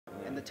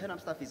the turn up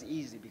stuff is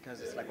easy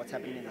because it's like what's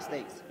happening in the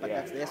States, but Yeah.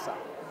 that's their side,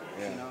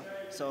 Yeah. you know.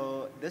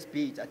 So this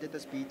beat, I did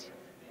this beat.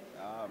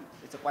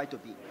 It's a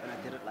Kwaito beat, and I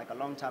did it like a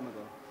long time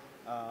ago.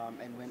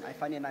 And when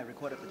Fanny and I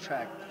recorded the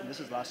track, and this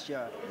was last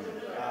year,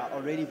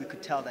 already we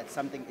could tell that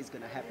something is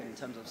going to happen in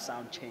terms of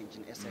sound change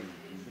in SA.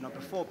 You know,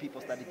 before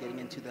people started getting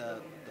into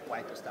the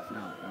Kwaito stuff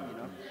now, you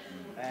know.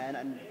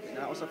 And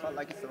I also felt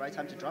like it's the right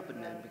time to drop it,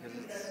 man, because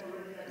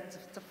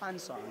it's a fun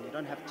song. You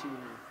don't have to,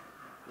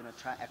 you know,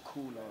 try act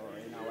cool or,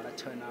 you know, want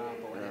to turn up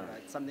or whatever.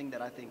 Yeah. It's something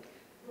that I think,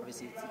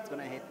 obviously, it's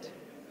going to hit,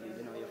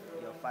 you know,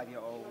 your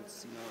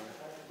 5-year-olds,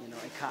 you know,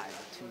 a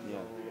kite to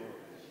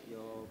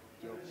your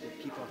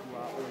people who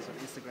are always on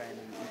Instagram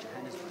in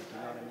Johannesburg, you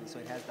know what I mean? So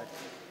it has that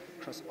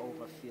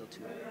crossover feel to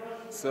it.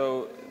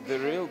 So the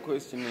real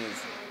question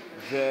is,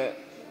 the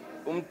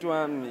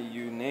Umtu,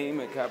 you name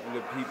a couple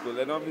of people,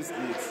 and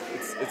obviously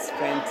it's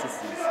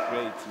fantasies,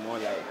 great, more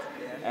like.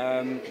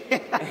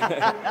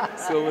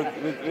 So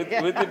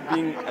with it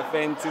being a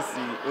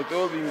fantasy, with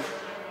all being,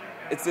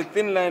 it's a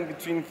thin line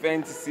between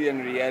fantasy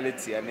and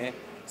reality,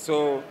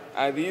 so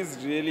are these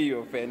really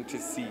your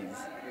fantasies,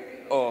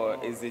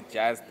 or is it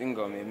just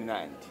Ingome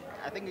Mnandi?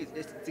 I think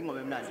it's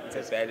Ingome Mnandi.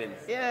 It's a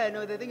balance. Yeah,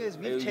 no, the thing is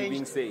we've changed. You're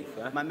being safe,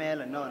 huh?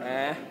 Mamela, no.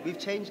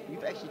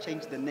 We've actually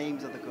changed the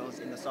names of the girls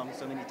in the song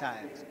so many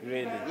times.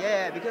 Really?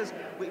 Yeah, because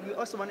we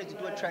also wanted to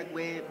do a track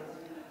where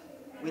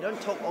we don't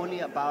talk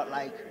only about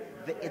like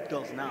the it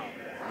girls now.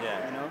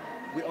 Yeah. You know,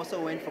 we also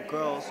went for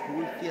girls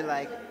who feel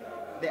like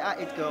they are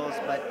it girls,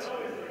 but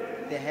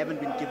they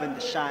haven't been given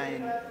the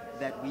shine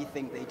that we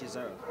think they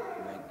deserve.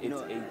 Like you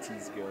know,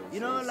 80s girls. You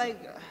know, like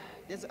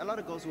there's a lot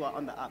of girls who are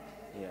on the up.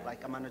 Yeah.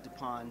 Like Amanda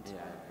DuPont,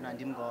 Yeah.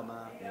 Nandim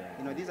Goma. Yeah.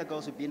 You know, these are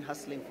girls who've been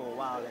hustling for a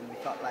while, and we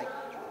felt like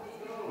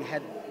we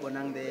had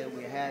Bonang there,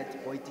 we had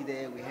Boiti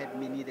there, we had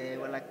Mini there.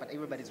 We're like, but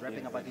everybody's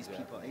rapping about these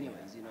people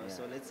anyways, you know. Yeah.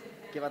 So let's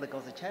give other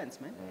girls a chance,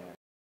 man. Yeah.